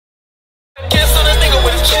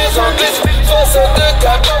diamonds on glisten. Fuck so good,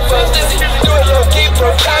 got both of us dizzy. Do it low key, bro,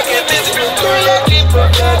 I get busy. Do it low key, bro,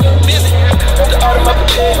 I get busy. The autumn up a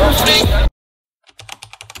day on fleek.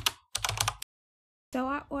 So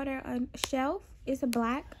I ordered a shelf. It's a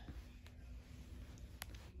black.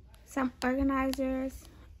 Some organizers,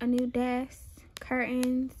 a new desk,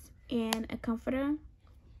 curtains, and a comforter.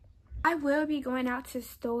 I will be going out to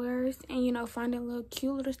stores and, you know, finding little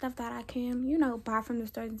cute little stuff that I can, you know, buy from the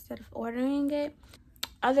stores instead of ordering it.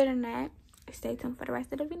 Other than that, stay tuned for the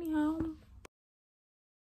rest of the video.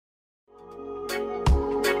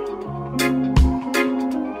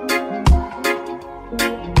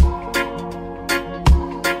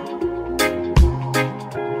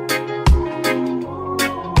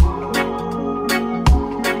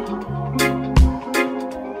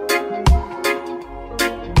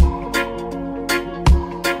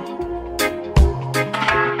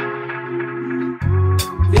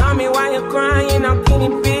 Tell me why you're crying, I'm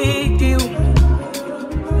getting big to you.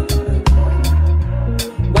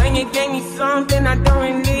 When you gave me something I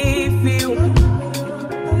don't really feel,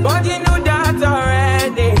 but you knew that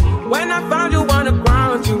already. When I found you on the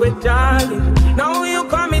ground, you were jogging. Now you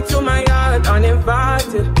come into my yard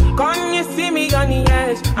uninvited. Come you see me on the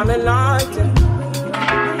edge, I'm enlightened.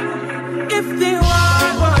 If the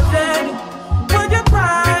world was ending, would you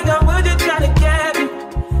cry or would you try to get me?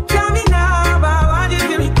 Tell me now, but I want you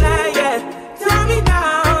to be clear, yeah. Tell me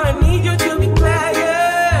now, I need you to be clear,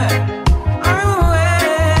 yeah. I will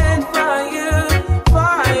wait for you,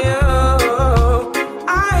 for you. I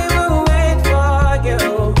will wait for you.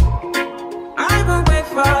 I will wait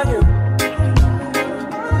for you.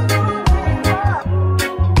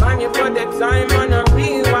 Man, you put the time on a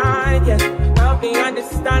rewind, yeah. Help me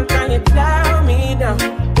understand, can you tell me now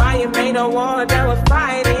why you made a war that we're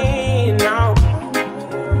fighting now?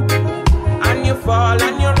 And you fall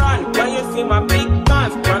and you run when you see my big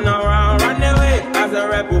guns. Run around, run away as a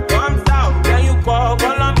rebel comes out. Then you call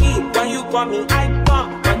on me, when you call me I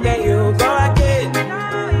come, but then you go again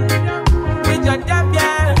with your death,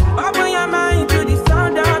 yeah. Open your mind to the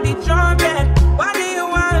sound of the trumpet. What do you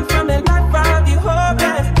want from the life of the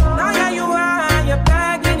hopeless? Now here you are, you're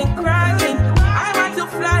begging and crying. I want to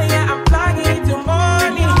fly, yeah, I'm flying to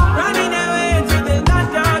morning. Running away to the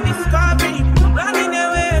land of discovery. Running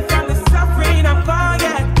away from the suffering I'm gone,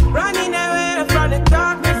 yeah. Running away from the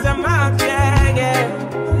darkness I'm out there, yeah.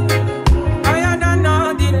 Oh, you don't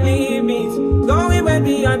know the limits. Going way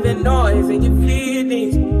beyond the noise and your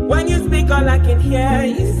feelings. When you speak, all I can hear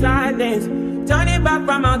is silence. Turning back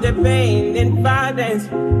from all the pain and violence.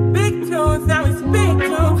 Big tunes, now it's big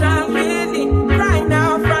tunes, I'm really right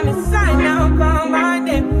now from the side now, come on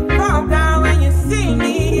then. Calm down when you see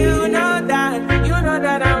me, you know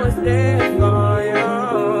that I was there for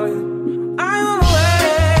you. I will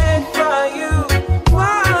wait for you,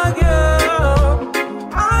 for you.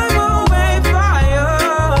 I will wait for you.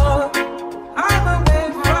 I will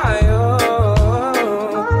wait for you.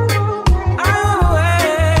 I will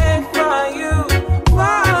wait for you,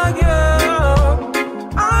 for you.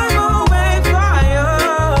 I will wait for you.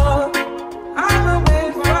 I will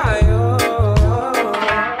wait for you.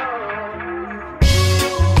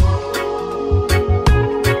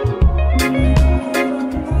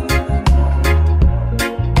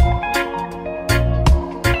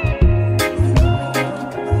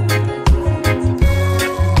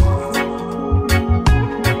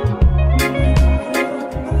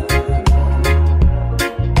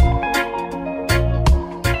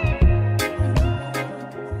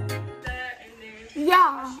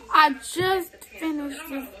 Y'all, I just finished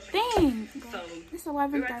this thing. It's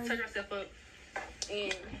 11:30. Touch yourself up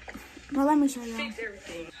and But let me show you. fix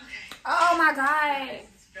everything. Oh my god.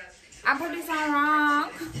 I put this on wrong.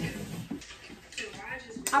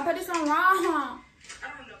 I put this on wrong.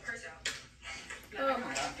 Oh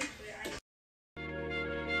my god.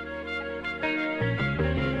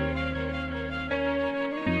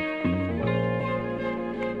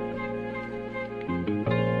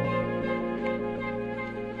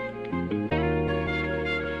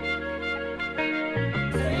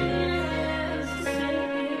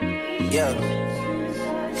 Yeah.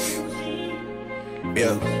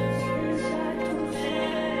 Yeah.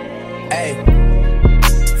 Hey.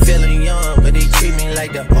 Feeling young, but they treat me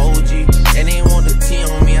like the OG. And they want the T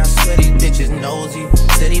on me, I swear these bitches nosy.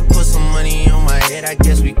 Said he put some money on my head, I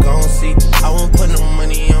guess we gon' see. I won't put no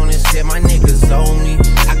money on his head, my niggas owe me.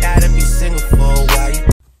 I gotta be single for a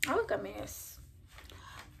while. I look a mess.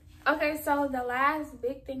 Okay, so the last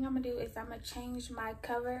big thing I'm gonna do is I'm gonna change my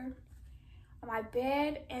cover on my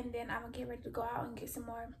bed, and then I'm gonna get ready to go out and get some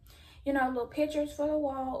more, you know, little pictures for the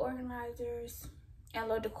wall, organizers, and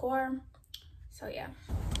little decor. So yeah.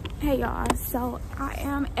 Hey y'all, so I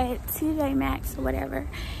am at TJ Maxx or whatever,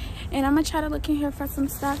 and I'm gonna try to look in here for some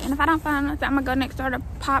stuff, and if I don't find nothing, I'm gonna go next door to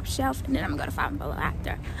Pop Shelf, and then I'm gonna go to Five Below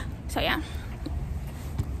after. So yeah.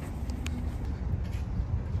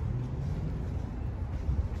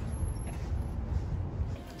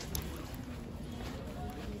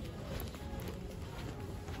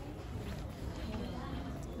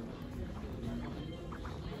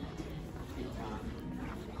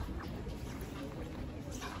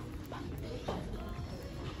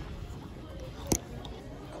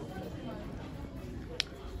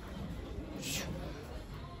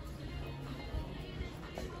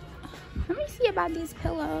 Let me see about these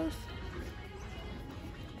pillows.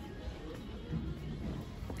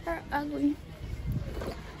 They're ugly.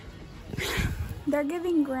 They're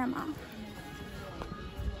giving grandma.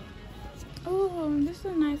 Oh, this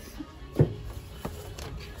is nice.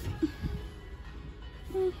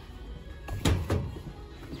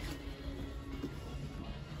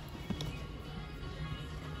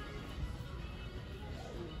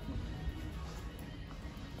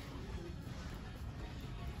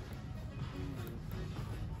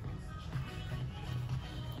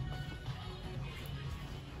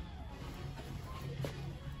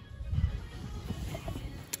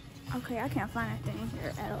 Okay, I can't find anything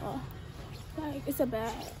here at all. Like, it's a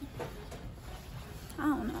bag. I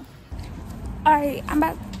don't know. Alright, I'm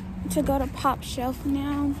about to go to Pop Shelf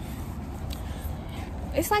now.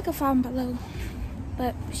 It's like a Five Below,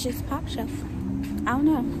 but it's just Pop Shelf. I don't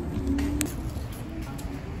know.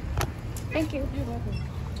 Thank you. You're welcome.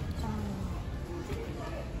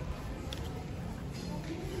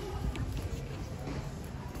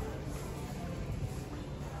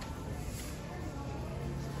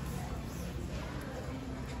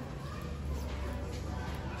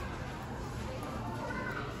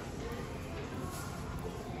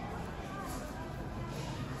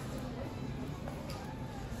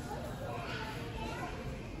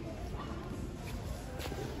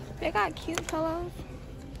 They got cute pillows.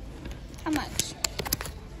 How much?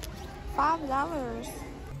 $5.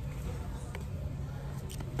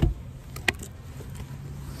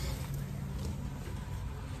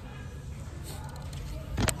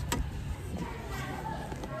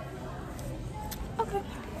 Okay.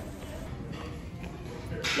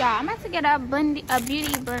 Yeah, I'm about to get a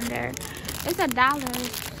beauty blender. It's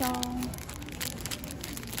 $1, so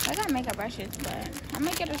I got makeup brushes, but I'm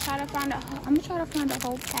gonna try to find a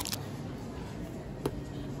whole pack.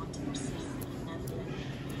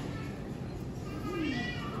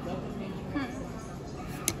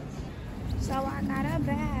 So I got a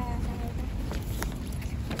bag.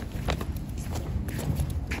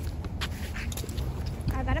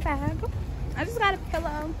 I just got a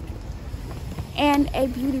pillow and a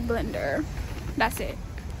beauty blender. That's it.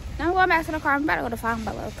 Now I'm going back to the car. I'm about to go to Five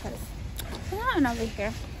Below because there's nothing over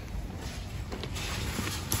here.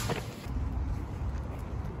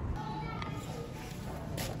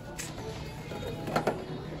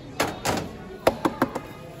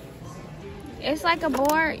 It's like a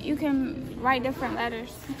board. You can write different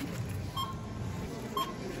letters.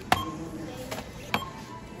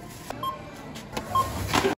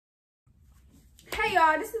 Hey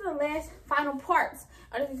y'all, this is the last final parts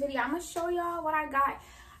of this video. I'm gonna show y'all what I got.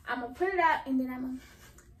 I'm gonna put it out and then I'm gonna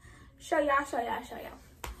show y'all.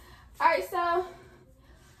 Alright, so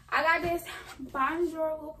I got this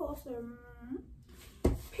Bonjour little poster.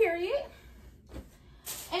 Period.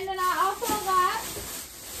 And then I also got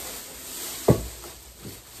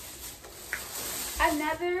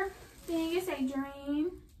another thing. It's a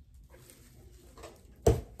dream.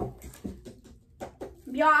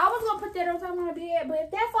 Y'all, I was gonna put that on top of my bed, but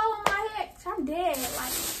if that fall on my head, I'm dead.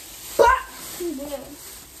 Like, I'm dead.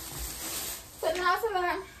 So then I also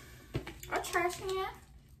got a trash can.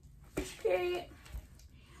 Period.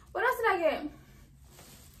 What else did I get?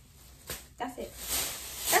 That's it.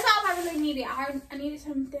 That's all I really needed. I needed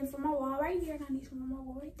something for my wall right here, and I need some on my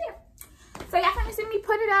wall right there. So y'all can see me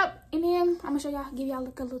put it up, and then I'm gonna show y'all, give y'all a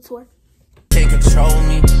little tour. They control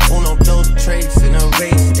me, uno, those traits in a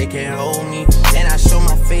race, they can't hold me. And I show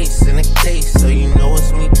my face in a case, so you know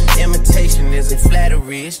it's me. Imitation isn't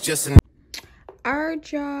flattery, it's just an...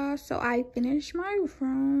 Alright y'all, so I finished my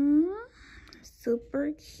room.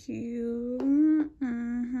 Super cute.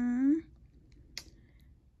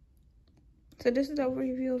 So this is the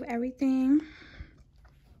overview of everything.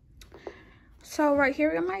 So right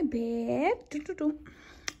here on my bed,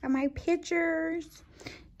 got my pictures.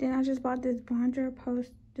 Then I just bought this Bonjour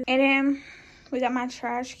poster. And then we got my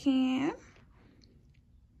trash can.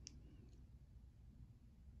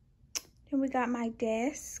 Then we got my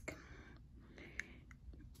desk.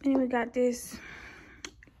 And then we got this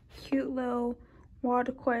cute little wall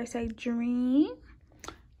decor. Say dream.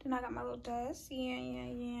 Then I got my little dust.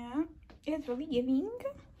 Yeah. It's really giving.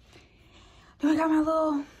 Then I got my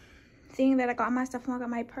little thing that I got my stuff on. I got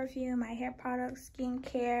my perfume, my hair products,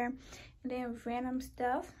 skincare, and then random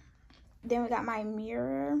stuff. Then we got my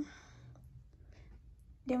mirror.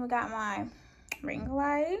 Then we got my ring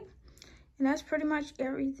light. And that's pretty much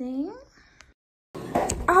everything.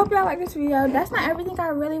 I hope y'all like this video. That's not everything I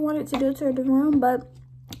really wanted to do to the room, but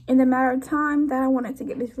in the matter of time that I wanted to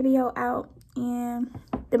get this video out and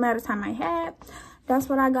the amount of time I had, that's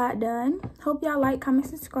what I got done. Hope y'all like, comment,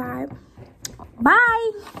 subscribe.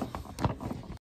 Bye.